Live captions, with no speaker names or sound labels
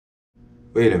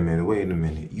Wait a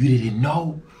minute. You didn't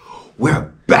know?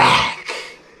 We're back!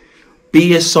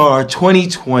 BSR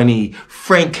 2020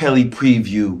 Frank Kelley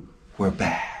preview. We're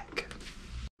back.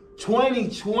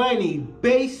 2020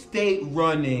 Bay State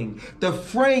running. The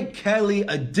Frank Kelley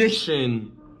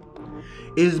edition.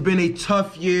 It has been a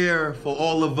tough year for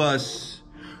all of us.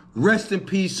 Rest in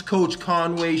peace, Coach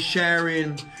Conway,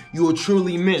 Sharon. You were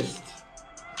truly missed.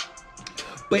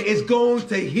 But it's going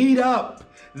to heat up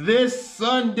this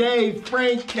Sunday,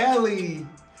 Frank Kelley.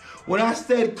 When I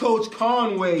said Coach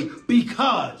Conway,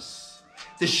 because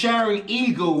the Sharon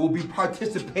Eagle will be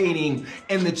participating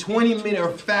in the 20-minute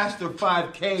or faster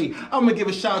 5K. I'm gonna give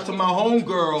a shout out to my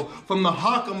homegirl from the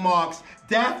Hockamocks,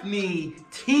 Daphne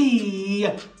T,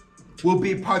 will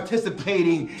be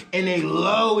participating in a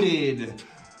loaded,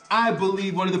 I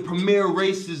believe, one of the premier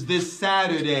races this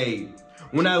Saturday.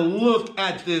 When I look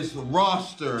at this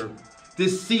roster,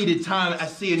 this seated time, I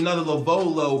see another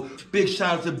Lavolo. Big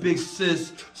shout out to big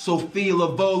sis, Sophia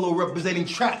Lavolo, representing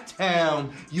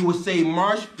Tracktown, USA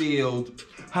Marshfield.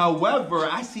 However,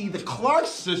 I see the Clark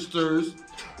sisters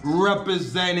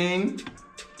representing.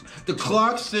 The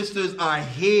Clark sisters are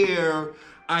here.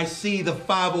 I see the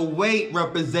 508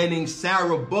 representing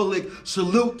Sarah Bullock.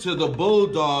 Salute to the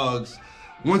Bulldogs.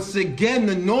 Once again,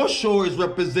 the North Shore is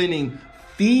representing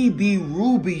Phoebe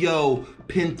Rubio,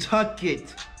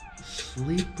 Pentucket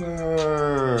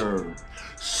Sleeper.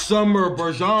 Summer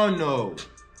Barjano,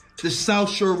 the South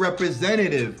Shore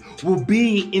representative, will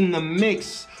be in the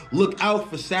mix. Look out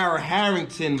for Sarah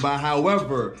Harrington. But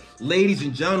however, ladies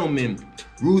and gentlemen,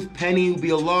 Ruth Penny will be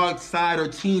alongside her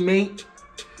teammate.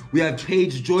 We have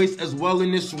Paige Joyce as well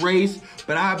in this race,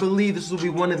 but I believe this will be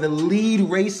one of the lead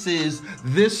races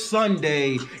this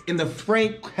Sunday in the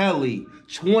Frank Kelley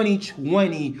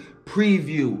 2020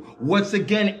 preview. Once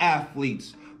again,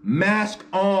 athletes, mask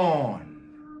on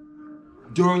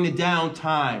during the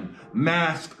downtime,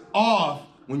 mask off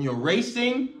when you're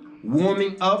racing,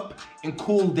 warming up, and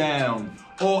cool down.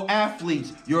 All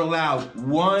athletes, you're allowed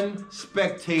one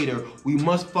spectator. We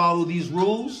must follow these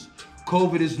rules.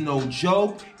 COVID is no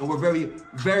joke, and we're very,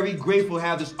 very grateful to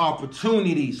have this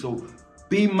opportunity. So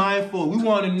be mindful. We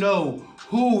want to know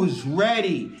who is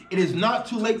ready. It is not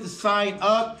too late to sign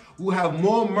up. We'll have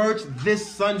more merch this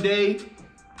Sunday.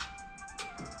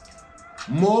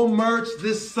 More merch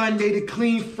this Sunday, the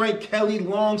clean Frank Kelley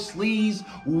long sleeves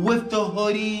with the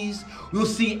hoodies. We'll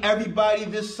see everybody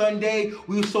this Sunday.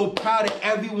 We're so proud of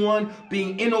everyone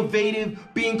being innovative,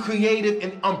 being creative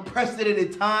in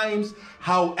unprecedented times.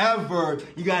 However,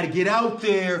 you got to get out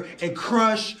there and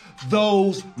crush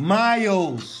those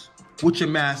miles with your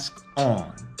mask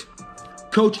on.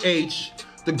 Coach H,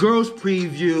 the girls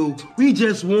preview, we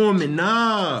just warming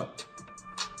up.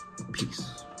 Peace.